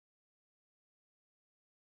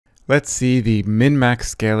Let's see the min-max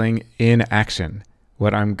scaling in action.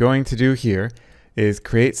 What I'm going to do here is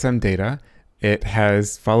create some data. It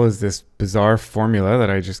follows this bizarre formula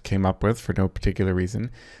that I just came up with for no particular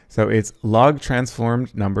reason. So it's log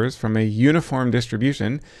transformed numbers from a uniform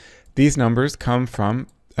distribution. These numbers come from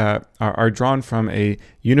are drawn from a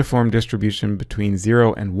uniform distribution between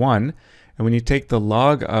 0 and 1. And when you take the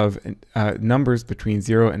log of numbers between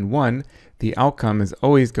 0 and 1, the outcome is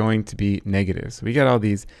always going to be negative. So we get all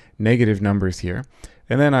these negative numbers here.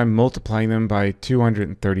 And then I'm multiplying them by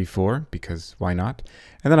 234, because why not?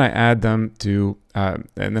 And then I add them to,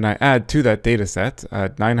 that data set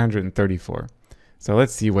 934. So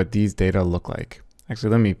let's see what these data look like. Actually,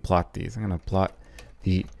 let me plot these. I'm going to plot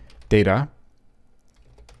the data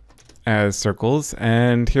as circles,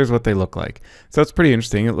 and here's what they look like. So it's pretty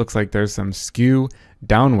interesting. It looks like there's some skew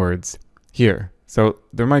downwards here. So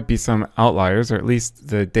there might be some outliers, or at least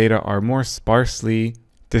the data are more sparsely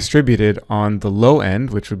distributed on the low end,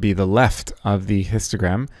 which would be the left of the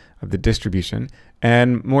histogram of the distribution,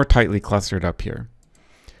 and more tightly clustered up here.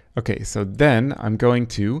 Okay, so then I'm going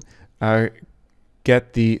to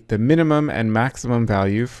get the minimum and maximum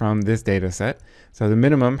value from this data set. So the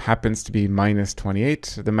minimum happens to be minus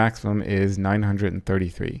 28, the maximum is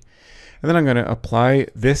 933. And then I'm going to apply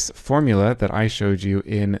this formula that I showed you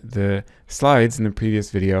in the slides in the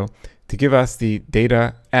previous video to give us the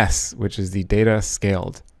data S, which is the data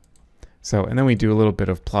scaled. So, and then we do a little bit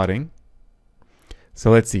of plotting.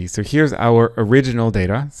 So let's see. So here's our original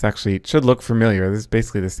data. It should look familiar. This is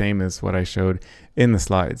basically the same as what I showed in the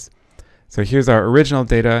slides. So here's our original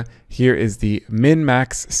data. Here is the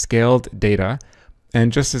min-max scaled data.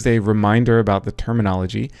 And just as a reminder about the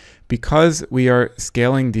terminology, because we are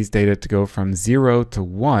scaling these data to go from 0 to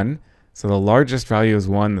 1, so the largest value is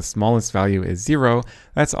 1, the smallest value is 0,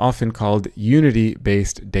 that's often called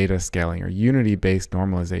unity-based data scaling or unity-based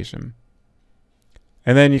normalization.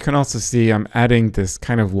 And then you can also see I'm adding this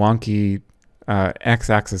kind of wonky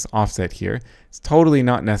x-axis offset here. It's totally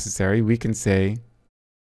not necessary. We can say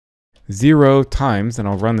 0 times, and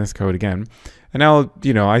I'll run this code again. And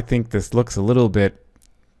now, I think this looks a little bit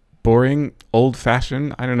boring,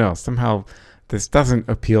 old-fashioned. I don't know. Somehow this doesn't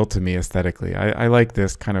appeal to me aesthetically. I like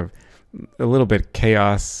this kind of a little bit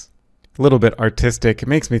chaos, a little bit artistic. It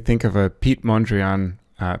makes me think of a Pete Mondrian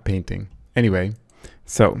painting. Anyway,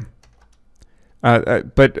 so,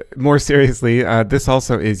 but more seriously, this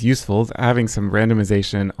also is useful, having some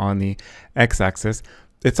randomization on the x-axis.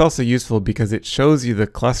 It's also useful because it shows you the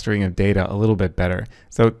clustering of data a little bit better.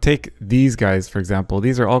 So take these guys, for example.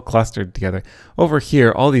 These are all clustered together. Over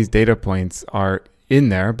here, all these data points are in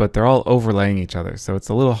there, but they're all overlaying each other. So it's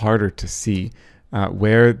a little harder to see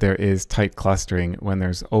where there is tight clustering when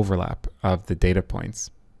there's overlap of the data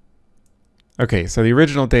points. Okay, so the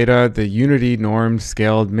original data, the unity normed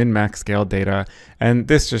scaled, min-max scaled data, and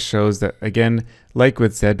this just shows that, again, like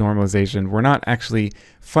with Z normalization, we're not actually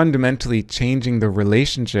fundamentally changing the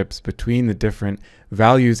relationships between the different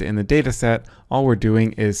values in the data set. All we're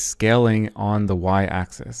doing is scaling on the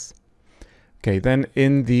y-axis. Okay, then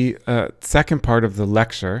in the second part of the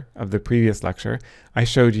lecture, of the previous lecture, I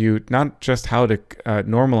showed you not just how to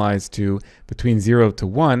normalize to between 0 to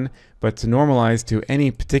 1, but to normalize to any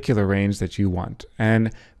particular range that you want.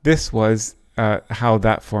 And this was how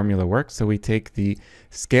that formula works. So we take the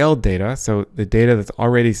scaled data, so the data that's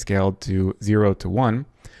already scaled to 0 to 1,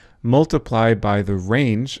 multiply by the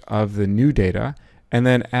range of the new data, and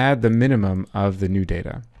then add the minimum of the new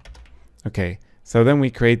data. Okay, so then we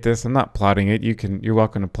create this. I'm not plotting it. You're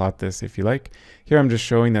welcome to plot this if you like. Here I'm just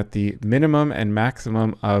showing that the minimum and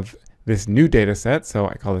maximum of this new data set, so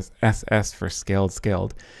I call this SS for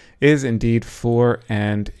scaled, is indeed 4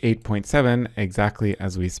 and 8.7, exactly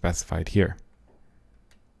as we specified here.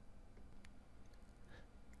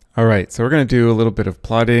 All right, so we're going to do a little bit of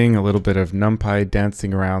plotting, a little bit of NumPy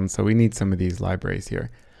dancing around, so we need some of these libraries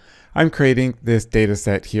here. I'm creating this data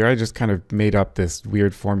set here. I just kind of made up this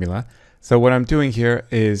weird formula. So what I'm doing here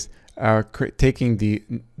is taking the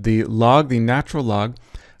natural log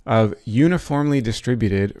of uniformly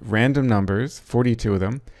distributed random numbers, 42 of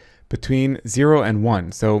them, between 0 and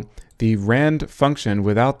 1. So the rand function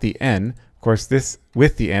without the n, of course this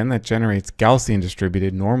with the n, that generates Gaussian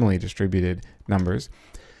distributed, normally distributed numbers.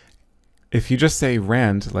 If you just say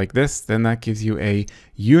rand like this, then that gives you a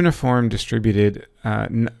uniform distributed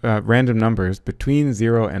random numbers between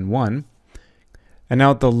 0 and 1. And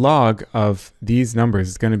now the log of these numbers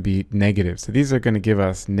is going to be negative. So these are going to give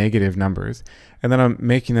us negative numbers. And then I'm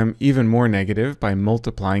making them even more negative by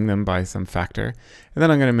multiplying them by some factor. And then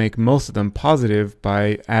I'm going to make most of them positive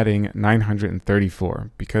by adding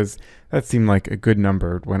 934, because that seemed like a good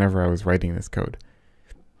number whenever I was writing this code.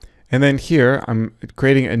 And then here, I'm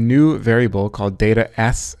creating a new variable called data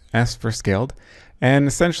S for scaled. And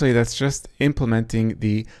essentially, that's just implementing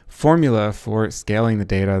the formula for scaling the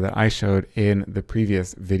data that I showed in the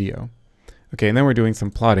previous video. Okay, and then we're doing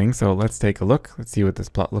some plotting. So let's take a look. Let's see what this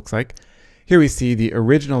plot looks like. Here we see the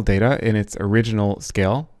original data in its original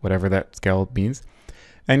scale, whatever that scale means.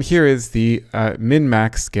 And here is the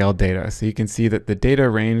min-max scale data. So you can see that the data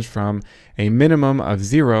range from a minimum of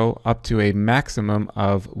 0 up to a maximum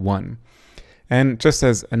of 1. And just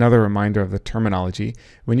as another reminder of the terminology,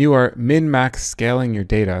 when you are min-max scaling your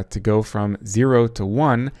data to go from 0 to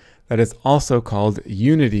 1, that is also called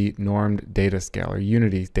unity normed data scale or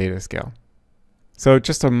unity data scale. So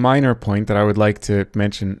just a minor point that I would like to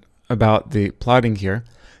mention about the plotting here.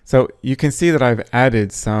 So you can see that I've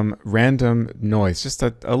added some random noise, just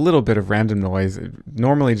a little bit of random noise.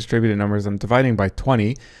 Normally distributed numbers, I'm dividing by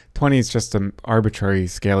 20. 20 is just an arbitrary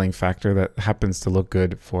scaling factor that happens to look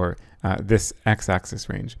good for this x-axis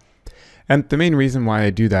range. And the main reason why I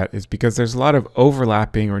do that is because there's a lot of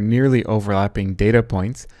overlapping or nearly overlapping data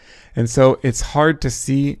points. And so it's hard to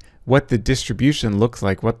see what the distribution looks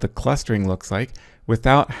like, what the clustering looks like,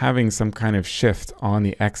 without having some kind of shift on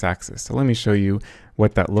the x-axis. So let me show you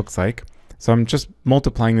what that looks like. So I'm just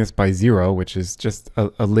multiplying this by 0, which is just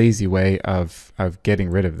a lazy way of getting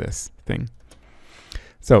rid of this thing.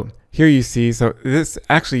 So here you see, so this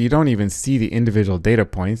actually, you don't even see the individual data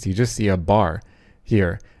points, you just see a bar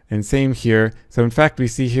here. And same here. So in fact, we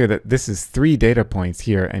see here that this is 3 data points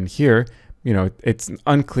here, and here, you know, it's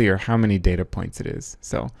unclear how many data points it is.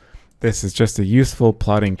 So this is just a useful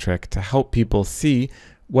plotting trick to help people see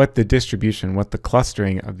what the distribution, what the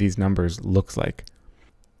clustering of these numbers looks like.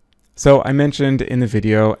 So I mentioned in the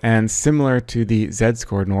video, and similar to the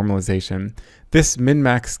z-score normalization, this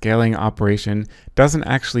min-max scaling operation doesn't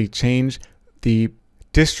actually change the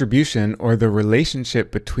distribution or the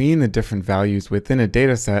relationship between the different values within a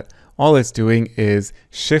data set. All it's doing is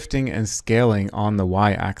shifting and scaling on the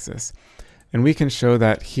y-axis. And we can show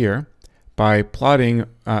that here by plotting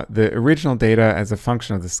the original data as a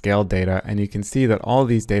function of the scaled data, and you can see that all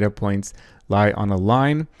these data points lie on a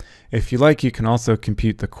line. If you like, you can also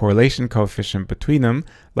compute the correlation coefficient between them,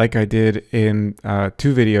 like I did in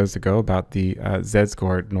 2 videos ago about the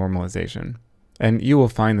z-score normalization. And you will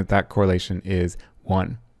find that that correlation is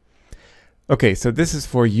 1. Okay, so this is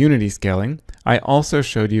for unity scaling. I also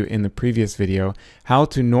showed you in the previous video how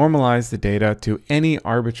to normalize the data to any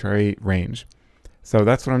arbitrary range. So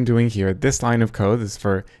that's what I'm doing here. This line of code is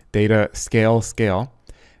for data scale.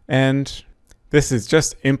 And this is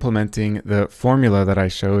just implementing the formula that I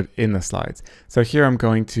showed in the slides. So here I'm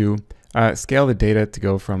going to scale the data to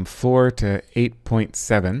go from 4 to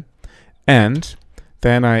 8.7. And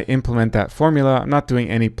then I implement that formula. I'm not doing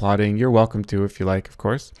any plotting. You're welcome to if you like, of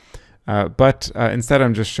course. But instead,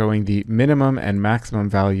 I'm just showing the minimum and maximum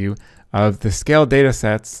value of the scale data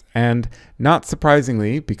sets. And not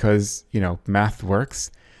surprisingly, because, you know, math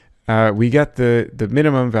works, we get the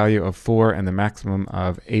minimum value of 4 and the maximum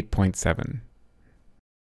of 8.7.